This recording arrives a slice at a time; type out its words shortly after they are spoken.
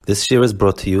This year is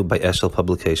brought to you by Eshel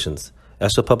Publications.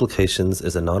 Eshel Publications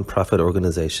is a non-profit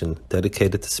organization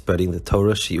dedicated to spreading the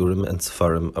Torah, Shiurim, and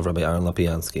Sefarim of Rabbi Aaron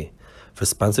Lapiansky. For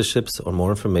sponsorships or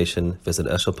more information, visit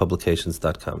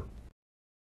eshelpublications.com.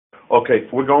 Okay,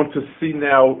 we're going to see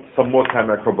now some more time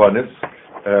Karbanis.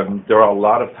 There are a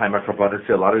lot of time Karbanis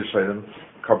here, a lot of Yisraelim.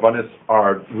 Karbanis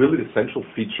are really the central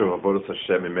feature of Avodas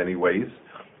Hashem in many ways,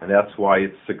 and that's why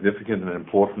it's significant and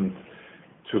important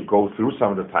to go through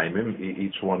some of the timing.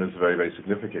 Each one is very, very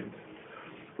significant.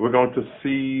 We're going to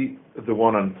see the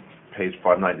one on page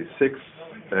 596,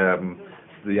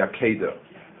 the Akedah.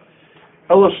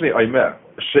 Eloshni Aimer,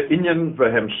 She'inyan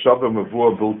Vehem Shava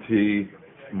Mavur Bulti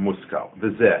Muskal,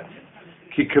 Vizeh,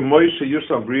 Ki Kemoy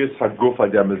Sheyusham Brius Haguf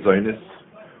Adem Mezonis,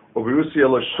 Ovirusi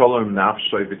Elo Shalom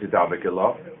Nafshoy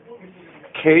Vitidavekela,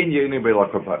 Kein Yeni Bela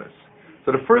Karbanis.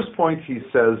 So the first point he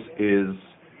says is,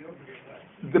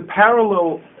 the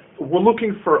parallel, we're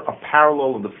looking for a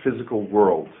parallel in the physical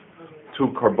world to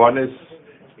Karbanis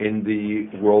in the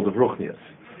world of Ruchnias.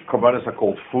 Karbanis are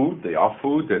called food, they are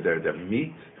food, they're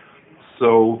meat.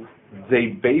 So they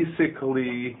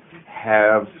basically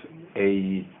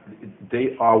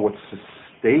they are what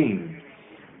sustain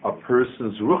a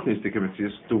person's Ruchnias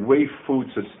Dikamitzis, the way food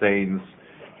sustains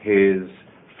his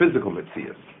physical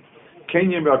Mitzias.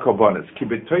 Kenyem Karbanis, ki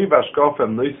betoy vashkaf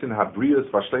and noisin habrius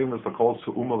vashleimus lakol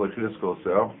su'uma l'kilis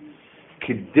kolser,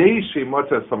 kidei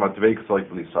sheimata samadveik like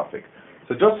b'lisafik.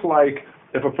 So just like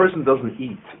if a person doesn't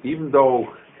eat, even though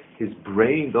his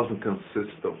brain doesn't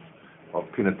consist of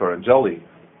peanut butter and jelly,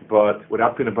 but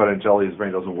without peanut butter and jelly his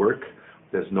brain doesn't work,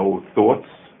 there's no thoughts,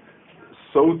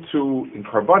 so too in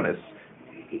Karbanis,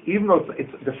 even though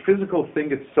it's the physical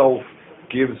thing itself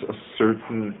adds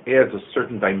a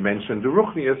certain dimension to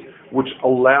Ruchnias, which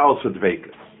allows for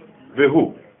Dveikus.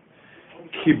 Vehu,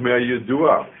 Kibmer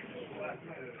Yedua,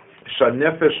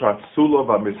 Shanefesh Hatzula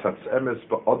v'Misatzemes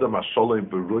ba'Adam Hasholem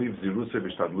b'Ruiv Zirusei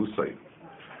v'Shtadlusei,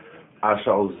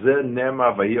 Ashal Ze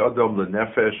Nema v'Yi Adam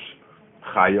l'Nefesh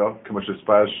Chaya, K'ma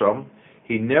Shespaya Sham,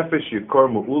 Hi Nefesh Yikor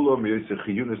Mu'ulo M'Yosei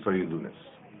Chiyunis Ha'Yelunis.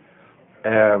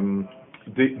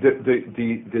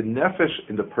 The Nefesh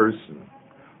in the person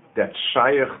that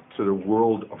shayach to the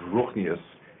world of Ruchnias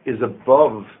is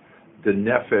above the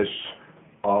nefesh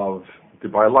of the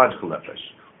biological nefesh.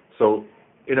 So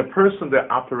in a person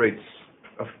there operates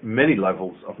many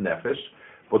levels of nefesh,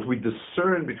 but we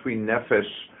discern between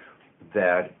nefesh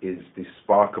that is the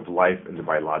spark of life in the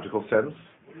biological sense,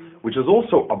 which is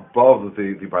also above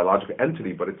the biological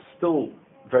entity, but it's still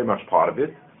very much part of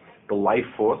it, the life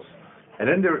force. And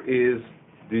then there is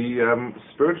the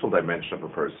spiritual dimension of a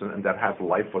person, and that has a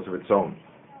life force of its own.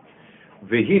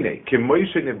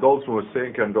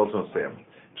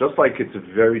 Just like it's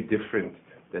very different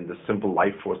than the simple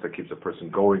life force that keeps a person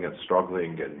going and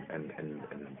struggling and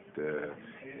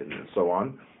so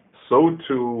on, so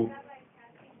too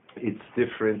it's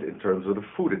different in terms of the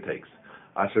food it takes.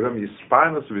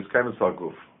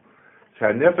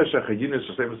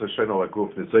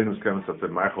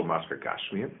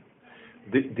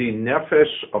 The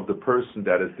nefesh of the person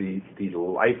that is the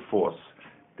life force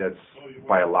that's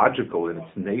biological in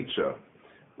its nature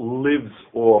lives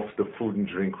off the food and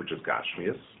drink which is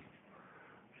gashmias.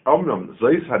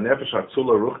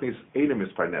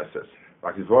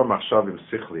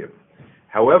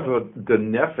 However, the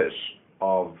nefesh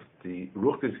of the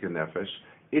ruchniske nefesh,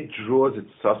 it draws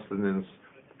its sustenance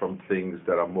from things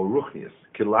that are more ruchnias,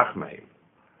 kilachmeim.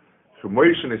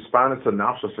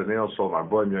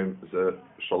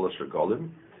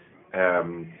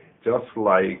 Just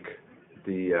like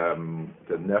the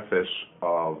nefesh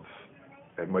of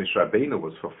Moshe Rabbeinu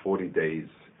was for 40 days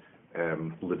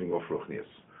living off Ruchnias.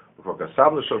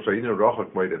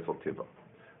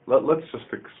 Let's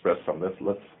just express something.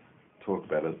 Let's talk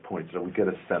about a point so we get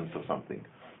a sense of something.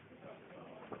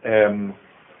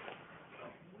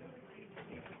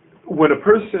 When a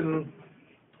person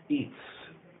eats,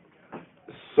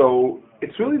 so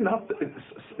it's really not,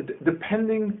 it's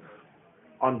depending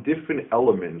on different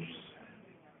elements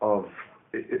of,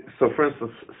 so for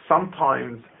instance,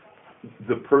 sometimes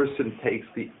the person takes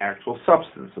the actual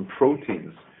substance and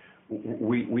proteins.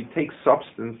 We take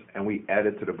substance and we add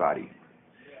it to the body.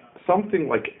 Something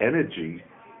like energy,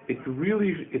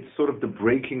 it's sort of the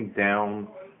breaking down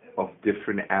of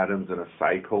different atoms in a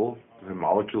cycle, the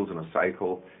molecules in a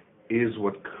cycle, is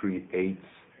what creates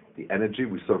the energy.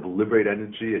 We sort of liberate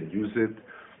energy and use it.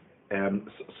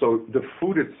 So the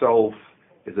food itself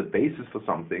is a basis for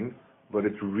something, but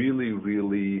it really,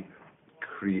 really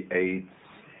creates,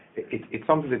 it's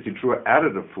something that you draw out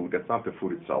of the food. That's not the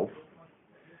food itself.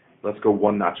 Let's go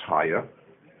one notch higher.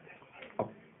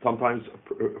 Sometimes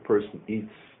a person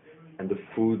eats and the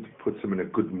food puts him in a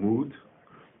good mood,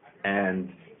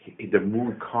 and the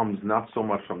mood comes not so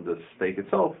much from the steak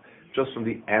itself, just from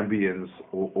the ambience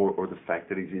or the fact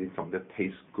that he's eating something that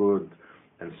tastes good,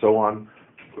 and so on.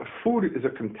 Food is a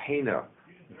container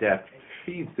that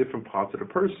feeds different parts of the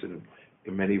person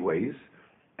in many ways,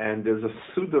 and there's a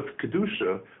sud of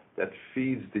kedusha that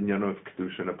feeds the inyan of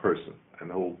kedusha in a person,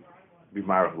 and he'll be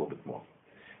married a little bit more.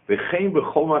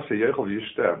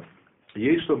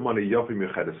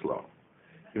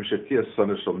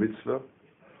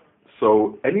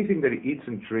 So anything that he eats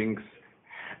and drinks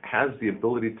has the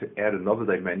ability to add another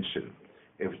dimension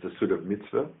if it's a sud of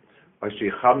mitzvah, or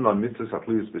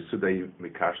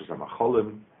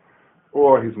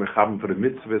he's mechabim for the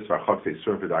mitzvahs for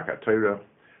HaTorah,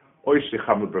 or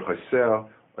shecham b'chaser,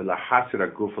 or lahasir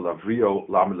aguf lavrio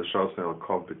lam l'shasne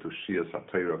l'kov b'tushiyas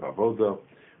HaTorah v'avoda,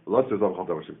 lots of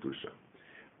other kedusha.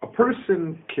 A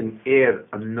person can add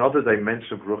another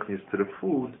dimension of ruchnius to the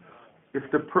food if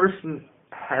the person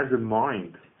has in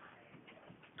mind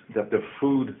that the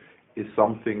food is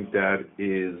something that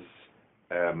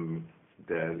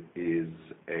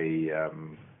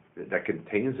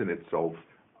contains in itself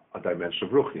a dimension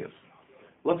of ruchnius.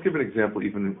 Let's give an example,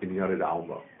 even in Yoned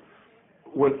Alma.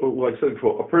 Like I said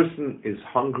before, a person is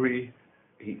hungry,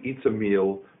 he eats a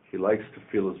meal, he likes to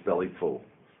feel his belly full,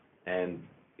 and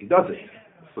he does it.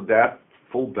 So that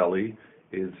full belly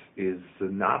is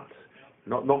nothing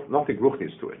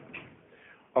ruchnius to it.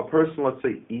 A person, let's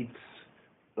say, he's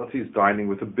dining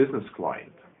with a business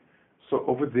client. So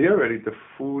over there already, the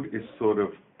food is sort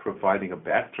of providing a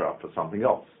backdrop for something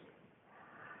else.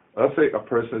 Let's say a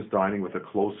person is dining with a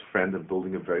close friend and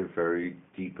building a very, very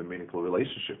deep and meaningful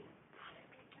relationship.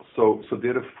 So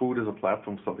there the food is a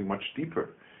platform for something much deeper.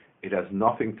 It has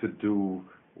nothing to do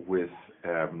with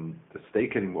the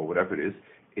steak anymore, whatever it is.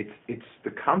 It's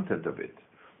the content of it,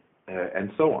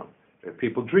 and so on.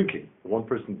 People drinking. One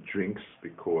person drinks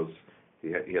because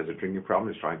he has a drinking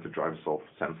problem. He's trying to drive himself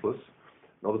senseless.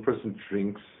 Another person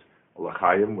drinks a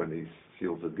l'chaim when he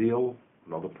seals a deal.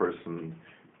 Another person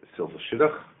seals a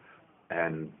shidduch,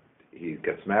 and he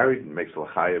gets married and makes a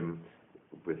l'chaim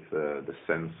with the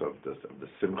sense of the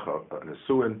simcha and the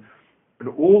suin. In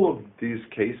all of these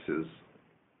cases,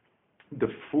 the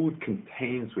food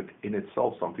contains within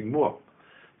itself something more.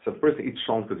 So if a person eats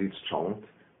cholent because he eats cholent,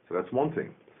 so that's one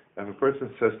thing. If a person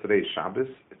says today is Shabbos,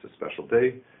 it's a special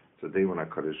day. It's a day when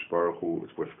HaKadosh Baruch Hu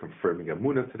is worth confirming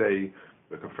Emunah today.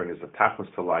 We're confirming the tachlis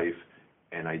to life,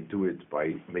 and I do it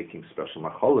by making special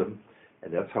macholim,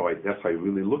 and that's how I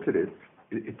really look at it.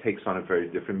 It takes on a very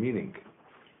different meaning.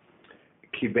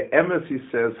 Ki be'emes, he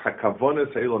says,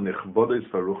 hakavones elo nechbodes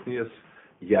varuchnias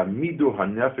yamidu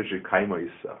hanefesh ekaima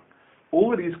isa.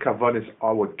 All of these kavanas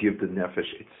are what give the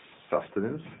nefesh its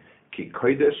sustenance. Ki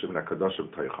kodesh v'nakadosh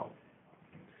v'toichal.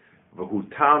 V'hu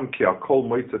tam ki al kol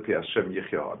moitze pi Hashem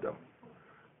yichya adam.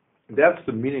 That's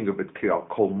the meaning of it. Ki al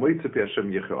kol moitze pi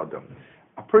Hashem yichya adam.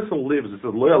 A person lives. It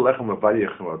says lo yalechem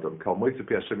avayichem adam. Kol moitze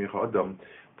pi Hashem yichya adam.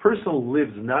 Person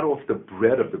lives not off the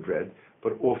bread of the bread,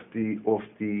 but off the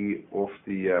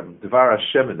devar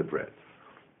Hashem in the bread.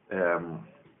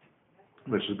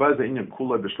 Which is by the inyan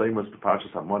kula b'shleimus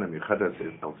b'parshas hamonim yichedes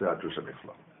el zeh adrusha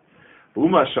mifla.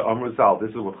 B'uma she'amr zal. This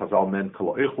is what Chazal meant.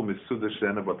 Kol oichel misuda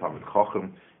she'ena b'tamid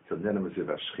chochem till nena meziv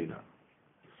hashchina.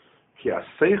 Ki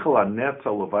aseichel hanetza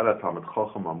levada tamid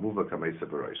chochem amuva kameisa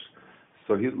b'rosh.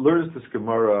 So he learns this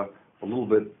Gemara a little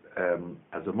bit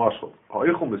as a mashal.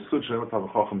 Oichel misuda she'ena b'tamid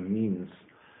chochem means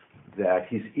that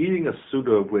he's eating a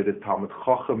suda where the Talmud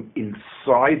Chacham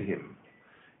inside him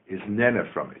is nena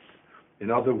from it.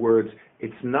 In other words,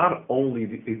 it's not only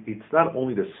the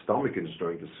stomach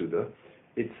enjoying the suda,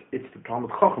 it's the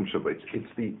Talmud Chacham Shabbat.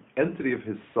 It's the entity of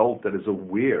his soul that is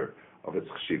aware of its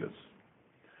chshivas.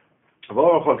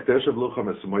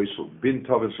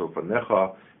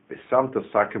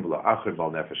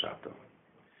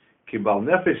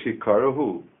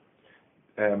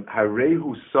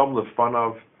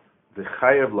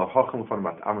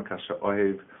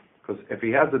 Because if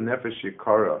he has a nefesh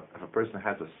yikara, if a person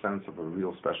has a sense of a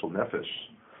real special nefesh,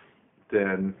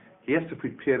 then he has to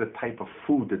prepare the type of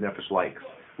food the nefesh likes,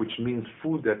 which means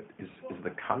food that is the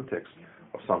context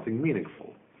of something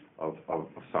meaningful, of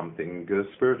something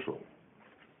spiritual.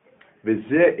 So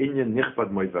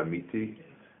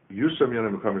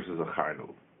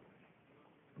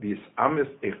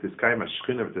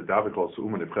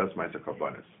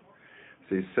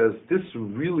he says this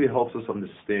really helps us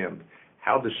understand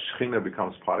how the Shechina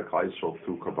becomes part of Klal Yisrael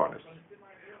through Karbanis.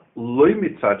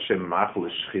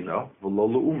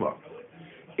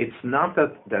 It's not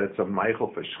that it's a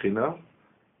Meichel for Shechina,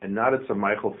 and not it's a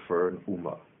Meichel for an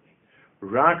Ummah.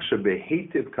 Rak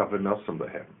shebehetiv kavanosam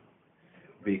behem.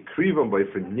 V'ikrivam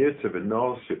b'ofen nirtze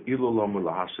v'nos she'ilu lomu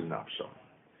lahashem nafsham.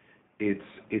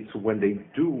 It's when they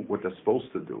do what they're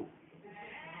supposed to do,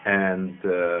 and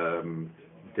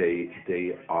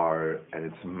they are, and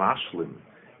it's mashlim.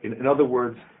 In other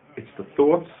words, it's the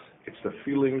thoughts, it's the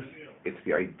feelings, it's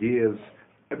the ideas,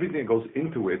 everything that goes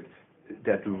into it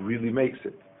that really makes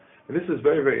it. And this is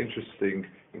very, very interesting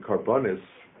in Karbonis.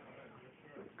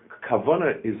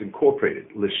 Kavana is incorporated.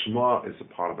 Lishma is a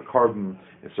part of the carbon.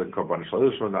 In certain Karbonis,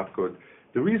 Lishma not good.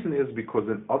 The reason is because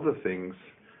in other things,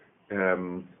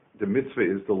 the mitzvah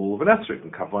is the lulav and esrog,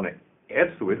 and Kavana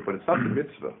adds to it, but it's not the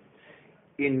mitzvah.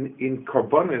 In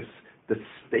Karbonis, the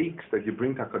stakes that you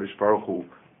bring to HaKadosh Baruch Hu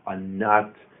are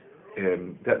not,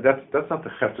 that's not the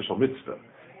Hefter Shal Mitzvah.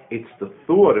 It's the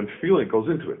thought and feeling that goes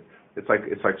into it. It's like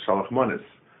Shalach Manis.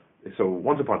 So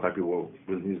once upon a time people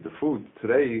really needed the food.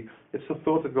 Today, it's the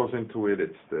thought that goes into it,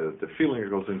 it's the feeling that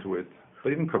goes into it.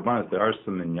 But even Karbanis, there are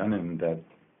some inyanim that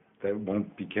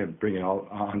can't bring it all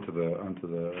onto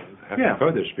the Hefker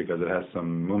Kodesh because it has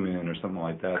some mumin or something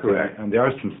like that. Correct. And there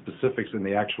are some specifics in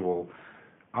the actual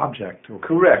object.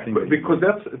 Correct, but because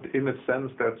that's, in a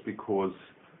sense, that's because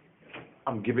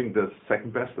I'm giving the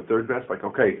second best, the third best. Like,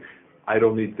 okay, I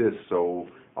don't need this, so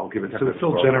I'll give it to so it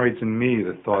still generates in me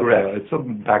the thought. It's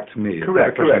something back to me.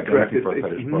 Correct.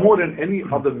 It's more than any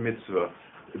other mitzvah,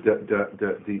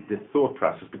 the thought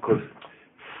process, because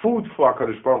food for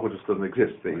HaKadosh Baruch Hu just doesn't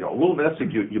exist. A little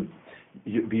message,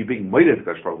 you're being made at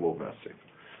HaKadosh Baruch Hu, little message.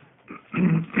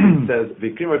 It says,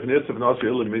 "V'kim of nirtzav nasi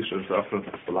ilim mishras afron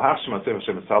v'lahashim atzem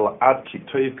Hashem esala ad ki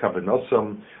toiv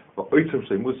kavenosam v'oitzim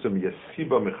shleimusam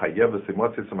yesiba mechayeves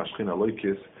emotzis amashchin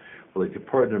aloikis v'leiti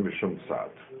partner mishum tzad."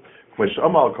 K'mesh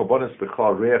amal karbonis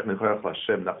b'chal reich nechoyach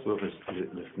l'Hashem nachzuch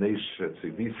l'fnei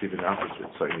shetzivisi v'nachos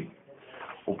v'tzoyni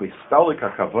u'b'istalik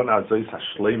ha'kavona azois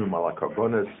ha'shleimim al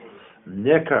ha'karbonis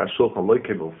neka ha'shulchan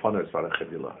loikim v'ufanos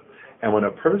v'arachedila. And when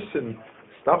a person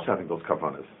stops having those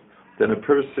kavonas, then a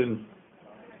person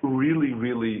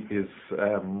really is,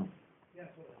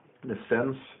 in a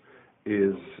sense,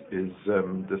 is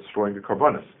destroying the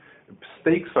karbanis.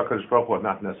 Stakes HaKadosh Baruch Hu are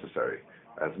not necessary.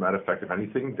 As a matter of fact, if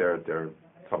anything, there's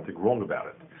something wrong about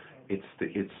it. It's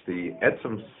the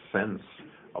etzem sense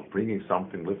of bringing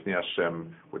something lifnei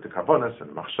Hashem with the karbanis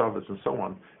and machshavas and so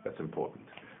on. That's important.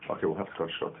 Okay, we'll have to go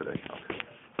short today. Okay.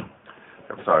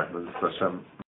 I'm sorry, Hashem.